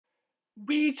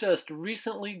We just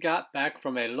recently got back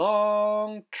from a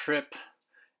long trip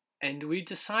and we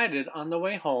decided on the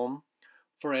way home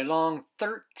for a long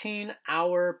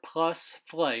 13-hour plus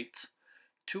flight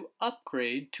to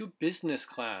upgrade to business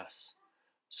class.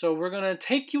 So we're going to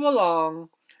take you along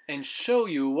and show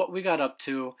you what we got up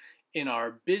to in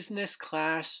our business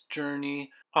class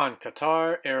journey on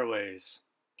Qatar Airways.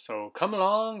 So come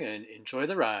along and enjoy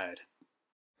the ride.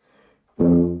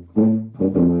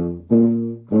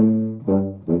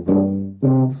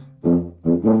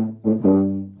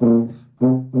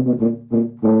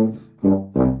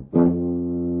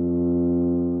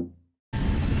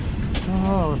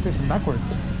 Oh, we're facing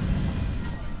backwards.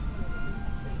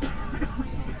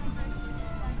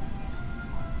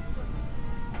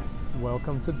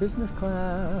 Welcome to business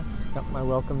class. Got my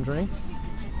welcome drink.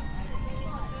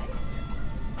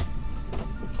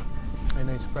 A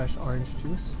nice fresh orange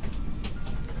juice.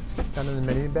 Got in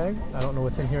the mini bag. I don't know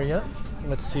what's in here yet.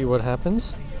 Let's see what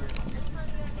happens.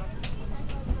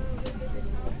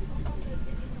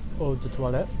 Eau de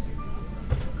toilette.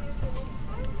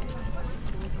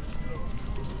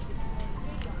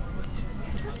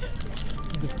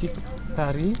 Boutique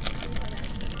Paris.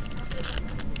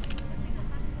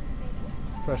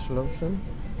 Fresh lotion.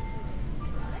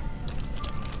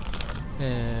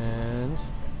 And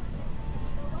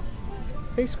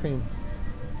face cream.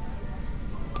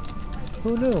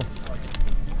 Who knew?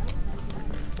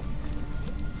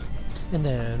 And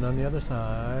then on the other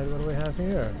side, what do we have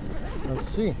here? Let's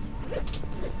see.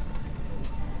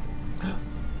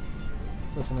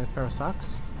 That's a nice pair of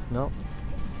socks? No.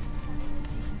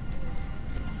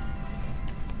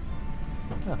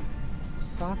 Ah,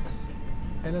 socks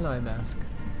and an eye mask.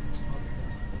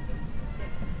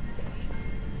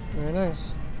 Very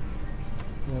nice.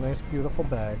 And a nice beautiful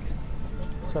bag.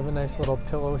 So I have a nice little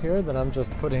pillow here that I'm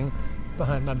just putting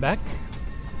behind my back.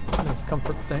 Nice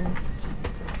comfort thing.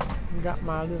 Got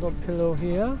my little pillow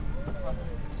here.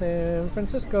 San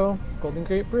Francisco, Golden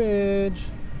Gate Bridge.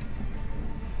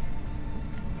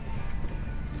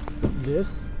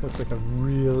 This looks like a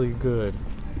really good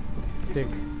thick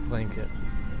blanket.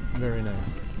 Very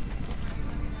nice.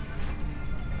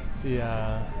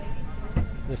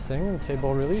 This thing, the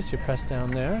table release, you press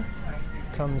down there,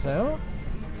 comes out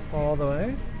all the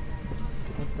way.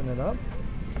 Open it up.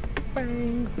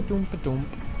 Bang, ba-doom, ba-doom.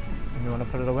 And you want to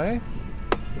put it away?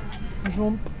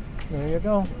 Zoom. There you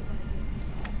go.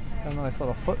 Got a nice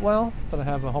little footwell that I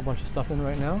have a whole bunch of stuff in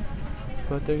right now.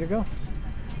 But there you go.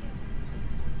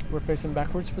 We're facing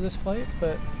backwards for this flight,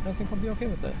 but I think I'll be okay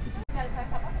with it.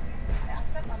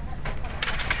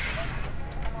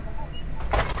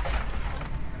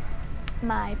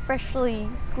 My freshly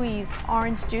squeezed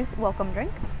orange juice welcome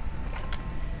drink.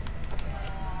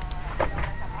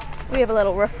 We have a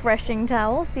little refreshing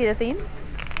towel, see the theme?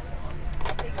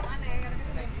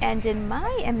 And in my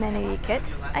amenity kit,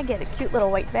 I get a cute little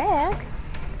white bag.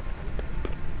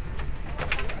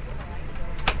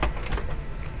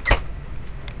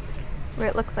 Where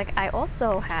it looks like I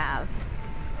also have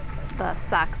the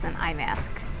socks and eye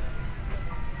mask.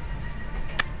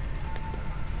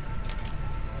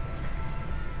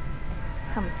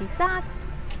 Comfy socks,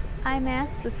 eye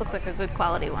mask. This looks like a good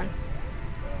quality one.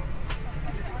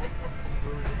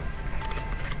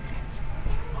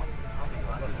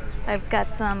 I've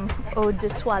got some eau de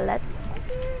toilette.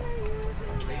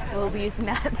 We'll be using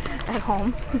that at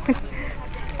home.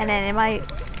 And then in my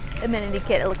amenity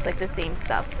kit, it looks like the same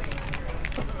stuff.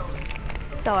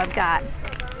 So I've got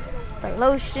the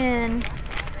lotion,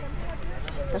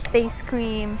 the face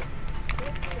cream,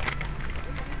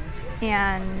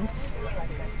 and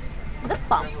lip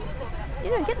balm. You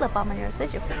didn't get lip balm on yours,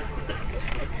 did you?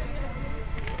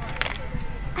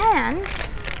 And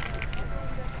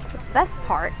the best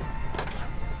part,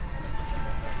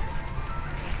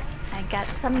 I got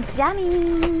some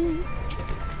jammies,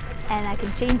 and I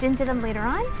can change into them later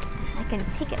on. I can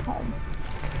take it home.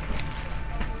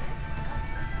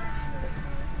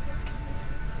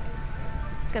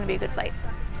 It's gonna be a good flight.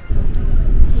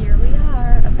 Here we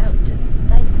are, about to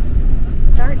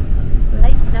start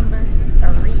flight number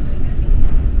 3.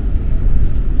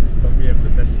 But we have the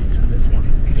best seats for this one.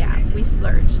 Yeah, we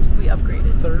splurged. We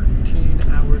upgraded. 13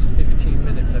 hours, 15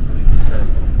 minutes, I believe you said.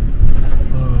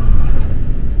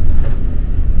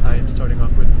 I am starting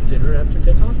off with dinner after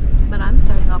takeoff. But I'm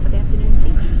starting off with afternoon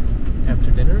tea.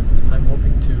 After dinner, I'm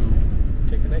hoping to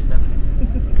take a nice nap,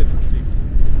 get some sleep.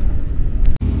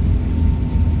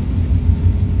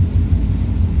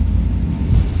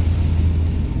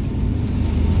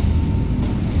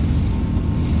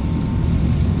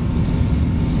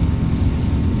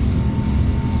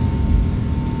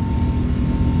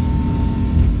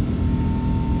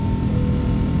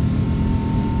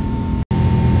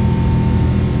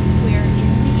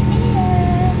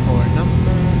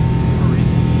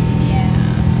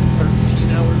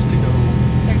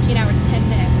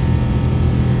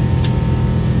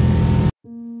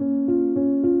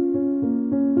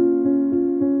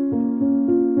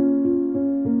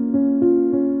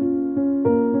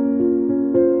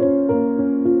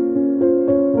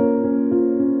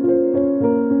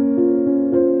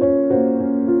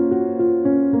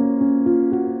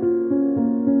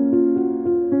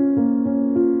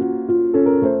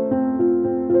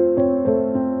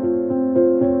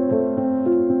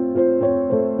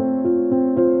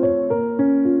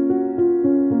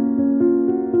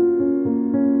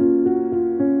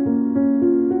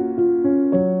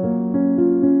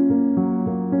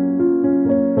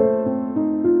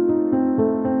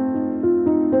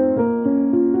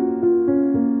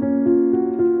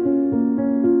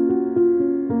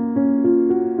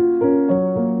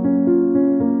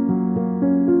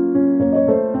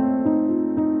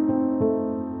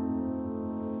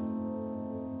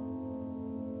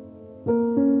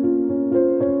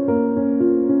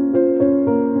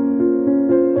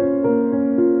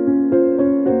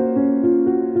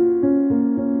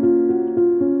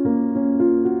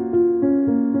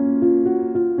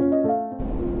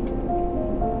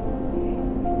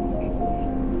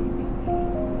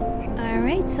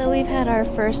 our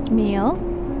first meal.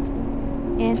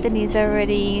 Anthony's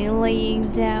already laying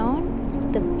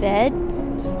down the bed.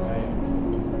 Right.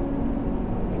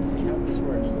 Let's see how this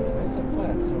works. It's nice and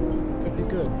flat, so it could be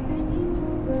good.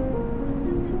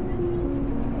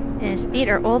 And his feet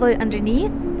are all the way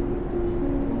underneath.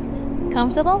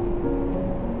 Comfortable?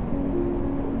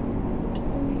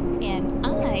 And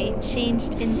I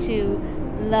changed into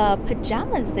the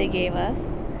pajamas they gave us.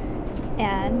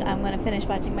 And I'm gonna finish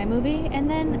watching my movie and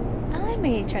then I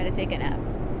may try to take a nap.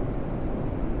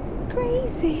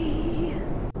 Crazy!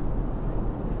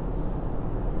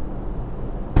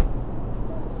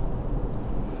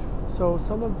 So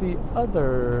some of the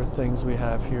other things we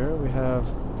have here, we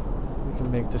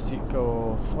can make the seat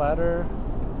go flatter, we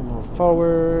can move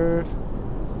forward,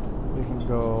 we can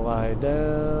go lie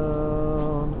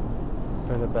down,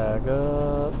 put it back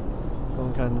up,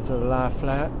 going kind of to the lie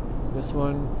flat. This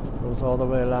one goes all the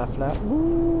way lie flat.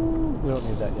 Woo! We don't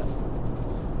need that yet,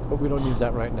 but we don't need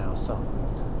that right now, so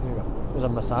here you go. There's a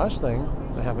massage thing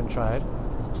I haven't tried,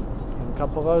 and a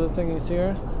couple other thingies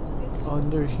here.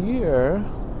 Under here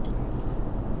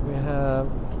we have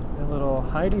a little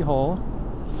hidey hole.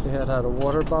 They had a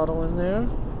water bottle in there.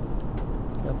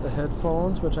 Got the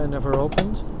headphones, which I never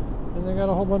opened. And they got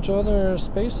a whole bunch of other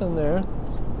space in there.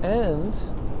 And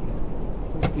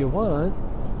if you want,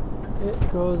 it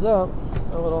goes up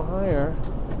a little higher.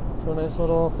 So a nice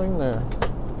little thing there.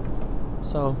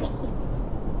 So,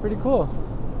 pretty cool.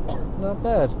 Not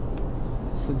bad.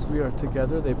 Since we are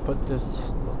together, they put this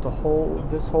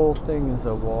whole thing is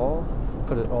a wall.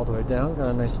 Put it all the way down. Got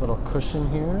a nice little cushion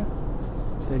here.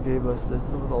 They gave us this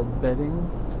little bedding.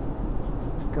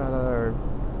 Got our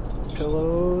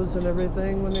pillows and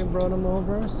everything when they brought them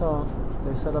over. So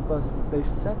they set us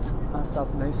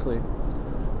up nicely.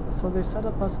 So they set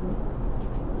us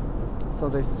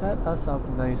up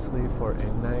nicely for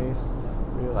a nice,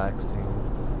 relaxing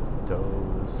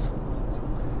doze.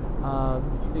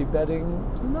 The bedding,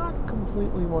 not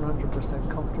completely 100%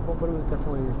 comfortable, but it was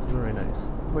definitely very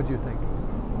nice. What do you think?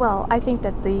 Well, I think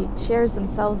that the chairs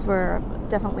themselves were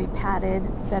definitely padded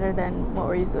better than what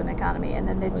we're used to in economy, and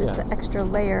then they just the extra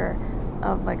layer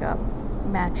of like a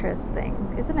mattress thing.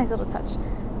 It's a nice little touch.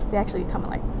 They actually come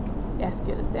and like ask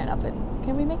you to stand up and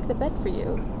can we make the bed for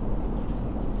you?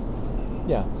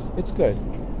 Yeah, it's good.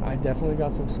 I definitely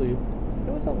got some sleep.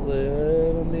 It was a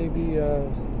little maybe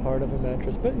hard of a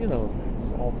mattress, but you know,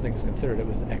 all things considered, it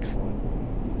was excellent.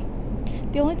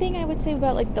 The only thing I would say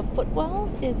about like the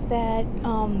footwells is that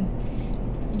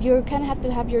you kind of have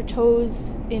to have your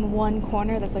toes in one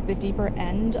corner. That's like the deeper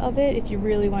end of it if you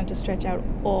really want to stretch out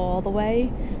all the way.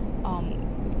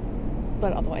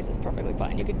 But otherwise, it's perfectly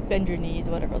fine. You could bend your knees,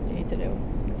 whatever else you need to do.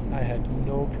 I had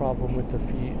no problem with the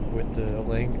feet, with the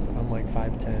length. I'm like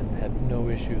 5'10", had no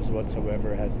issues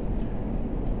whatsoever.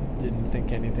 Didn't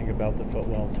think anything about the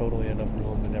footwell. Totally enough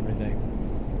room and everything.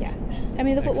 Yeah, I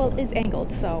mean the footwell Excellent. is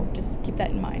angled, so just keep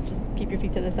that in mind. Just keep your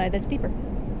feet to the side that's deeper.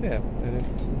 Yeah, and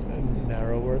it's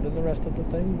narrower than the rest of the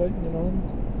thing, but you know,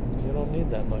 you don't need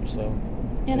that much, so.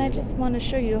 And I just want to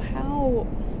show you how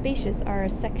spacious our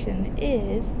section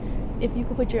is. If you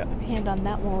could put your hand on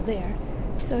that wall there.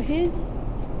 So his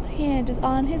hand is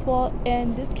on his wall,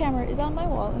 and this camera is on my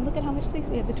wall, and look at how much space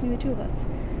we have between the two of us.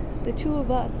 The two of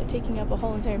us are taking up a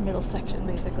whole entire middle section,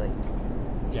 basically.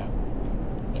 Yeah.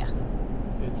 Yeah.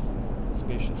 It's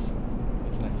spacious.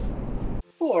 It's nice.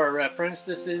 For reference,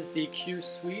 this is the Q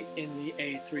Suite in the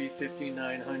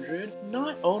A350-900.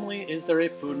 Not only is there a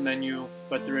food menu,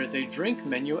 but there is a drink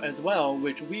menu as well,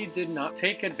 which we did not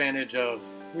take advantage of.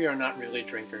 We are not really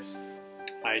drinkers.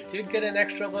 I did get an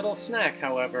extra little snack,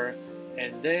 however,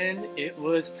 and then it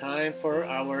was time for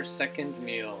our second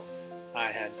meal.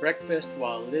 I had breakfast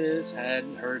while Liz had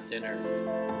her dinner.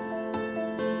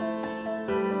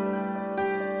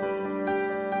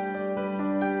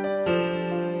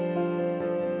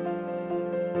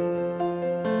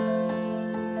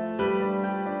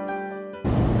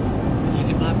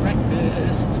 Eating my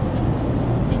breakfast.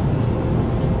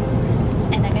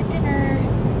 And I got dinner.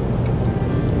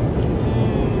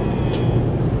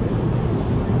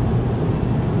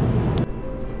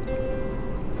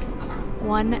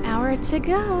 1 hour to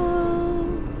go.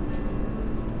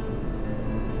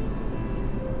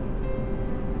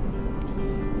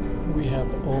 We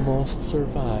have almost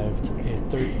survived a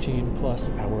 13+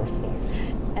 hour flight.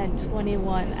 And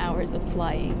 21 hours of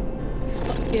flying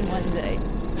in one day.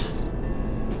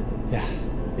 Yeah,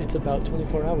 it's about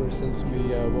 24 hours since we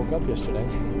woke up yesterday.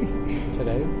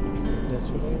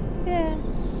 Yesterday. Yeah,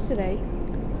 today.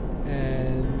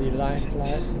 And the lie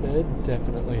flat bed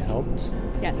definitely helped.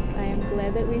 Yes, I am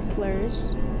glad that we splurged.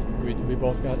 We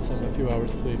both got a few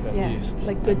hours sleep at least.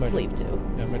 Like good sleep too.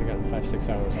 Yeah, I might have gotten 5-6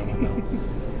 hours. I don't know.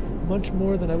 Much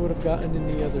more than I would have gotten in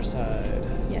the other side.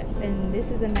 Yes, and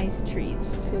this is a nice treat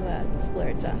to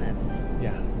splurge on this.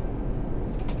 Yeah.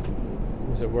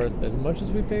 Was it worth as much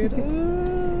as we paid?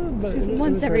 But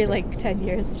Once every like 10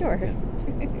 years, sure. Yeah.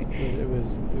 It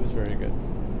was very good.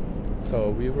 So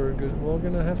we're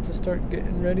gonna have to start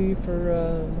getting ready for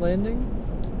landing,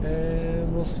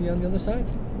 and we'll see you on the other side.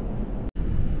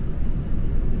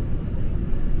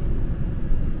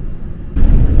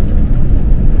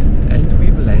 And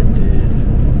we've landed.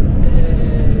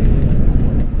 Yay.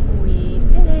 We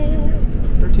did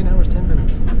it. 13 hours, 10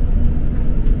 minutes.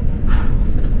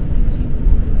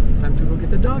 Time to go get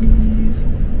the doggies.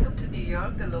 Welcome to New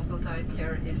York. The local time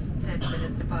here is 10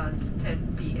 minutes past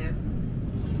 10 p.m.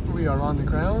 We are on the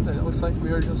ground, and it looks like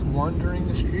we are just wandering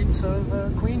the streets of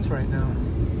Queens right now,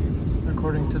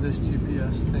 according to this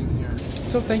GPS thing here.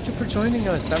 So thank you for joining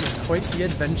us. That was quite the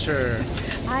adventure.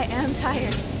 I am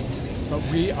tired. But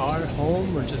we are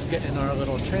home. We're just getting our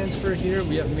little transfer here.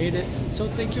 We have made it. So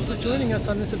thank you for joining us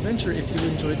on this adventure. If you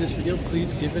enjoyed this video,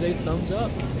 please give it a thumbs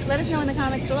up. Let us know in the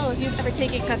comments below if you've ever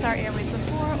taken Qatar Airways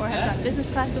before or have done business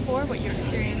class before, what your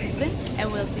experience has been, and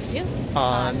we'll see you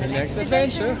On the next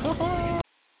adventure.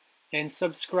 And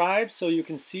subscribe so you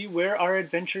can see where our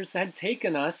adventures had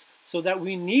taken us, so that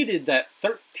we needed that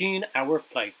 13-hour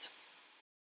flight.